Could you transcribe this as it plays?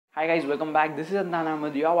Hi guys, welcome back. This is Adnaan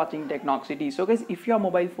Ahmed. You are watching Technoxity. So guys, if your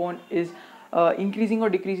mobile phone is increasing or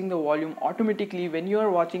decreasing the volume automatically when you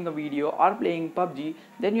are watching a video or playing PUBG,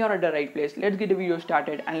 then you are at the right place. Let's get the video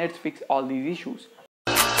started and let's fix all these issues.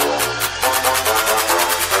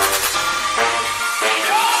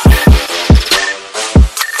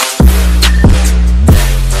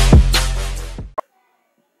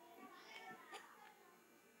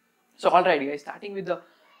 So alright guys, starting with the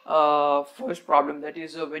first problem, that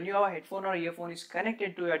is when your headphone or earphone is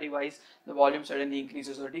connected to your device, the volume suddenly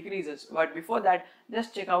increases or decreases. But before that,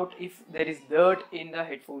 just check out if there is dirt in the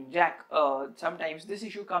headphone jack. Sometimes this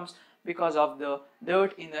issue comes because of the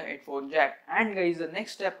dirt in the headphone jack. And guys, the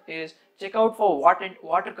next step is check out for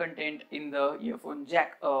water content in the earphone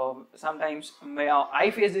jack. Sometimes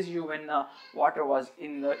I face this issue when water was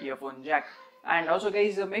in the earphone jack. And also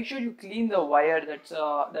guys, make sure you clean the wire that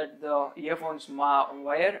the earphones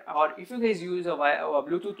wire, or if you guys use a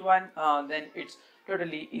Bluetooth one, then it's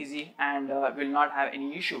totally easy and will not have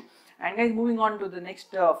any issue. And guys, moving on to the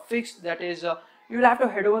next fix, that is you will have to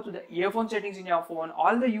head over to the earphone settings in your phone.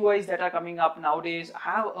 All the UIs that are coming up nowadays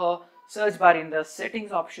have a search bar in the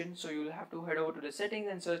settings option, so you will have to head over to the settings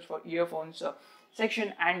and search for earphones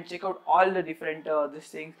section and check out all the different these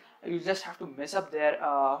things. You just have to mess up there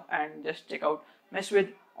and just mess with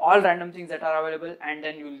all random things that are available, and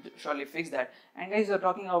then you will surely fix that. And guys,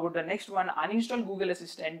 talking about the next one, uninstall Google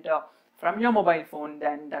Assistant from your mobile phone,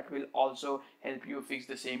 then that will also help you fix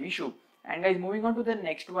the same issue. And guys, moving on to the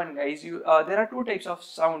next one, guys, there are two types of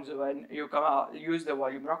sounds when you use the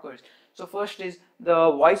volume rockers. So first is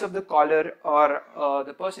the voice of the caller or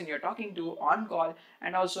the person you're talking to on call,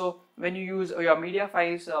 and also when you use your media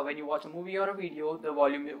files, when you watch a movie or a video, the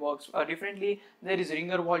volume works differently. There is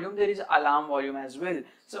ringer volume, there is alarm volume as well.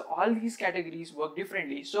 So all these categories work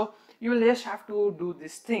differently. So you will just have to do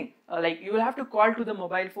this thing, like you will have to call to the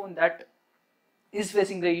mobile phone that is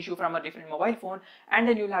facing the issue from a different mobile phone, and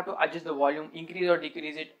then you'll have to adjust the volume, increase or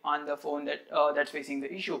decrease it on the phone that's facing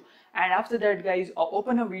the issue. And after that guys,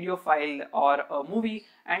 open a video file or a movie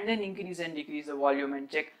and then increase and decrease the volume and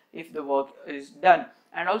check if the work is done.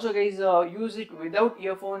 And also guys, use it without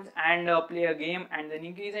earphones and play a game and then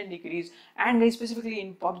increase and decrease. And guys, specifically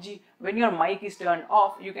in PUBG, when your mic is turned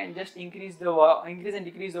off, you can just increase and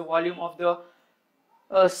decrease the volume of the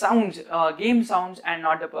game sounds, and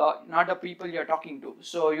not the people you're talking to.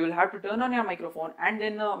 So you'll have to turn on your microphone, and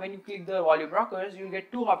then when you click the volume rockers, you'll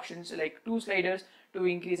get two options, like two sliders to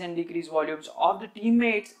increase and decrease volumes of the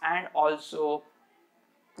teammates and also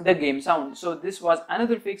the game sound. So this was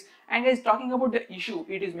another fix. And guys, talking about the issue,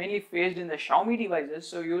 it is mainly faced in the Xiaomi devices,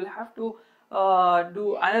 so you'll have to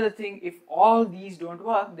do another thing. If all these don't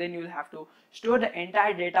work, then you'll have to store the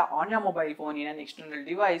entire data on your mobile phone in an external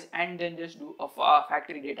device and then just do a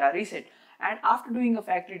factory data reset. And after doing a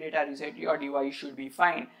factory data reset, your device should be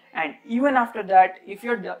fine. And even after that, if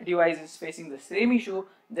your device is facing the same issue,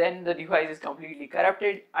 then the device is completely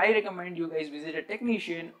corrupted, I recommend you guys visit a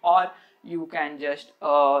technician, or you can just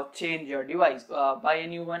change your device, buy a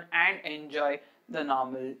new one and enjoy the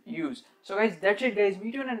normal use. So guys, that's it guys,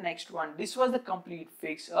 meet you in the next one. This was the complete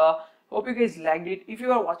fix. Hope you guys liked it. If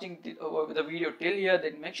you are watching the video till here,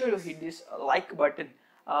 then make sure you hit this like button.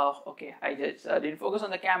 Okay, I just didn't focus on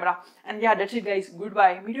the camera. And yeah, that's it guys,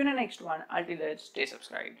 goodbye, meet you in the next one. Until then, stay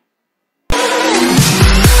subscribed.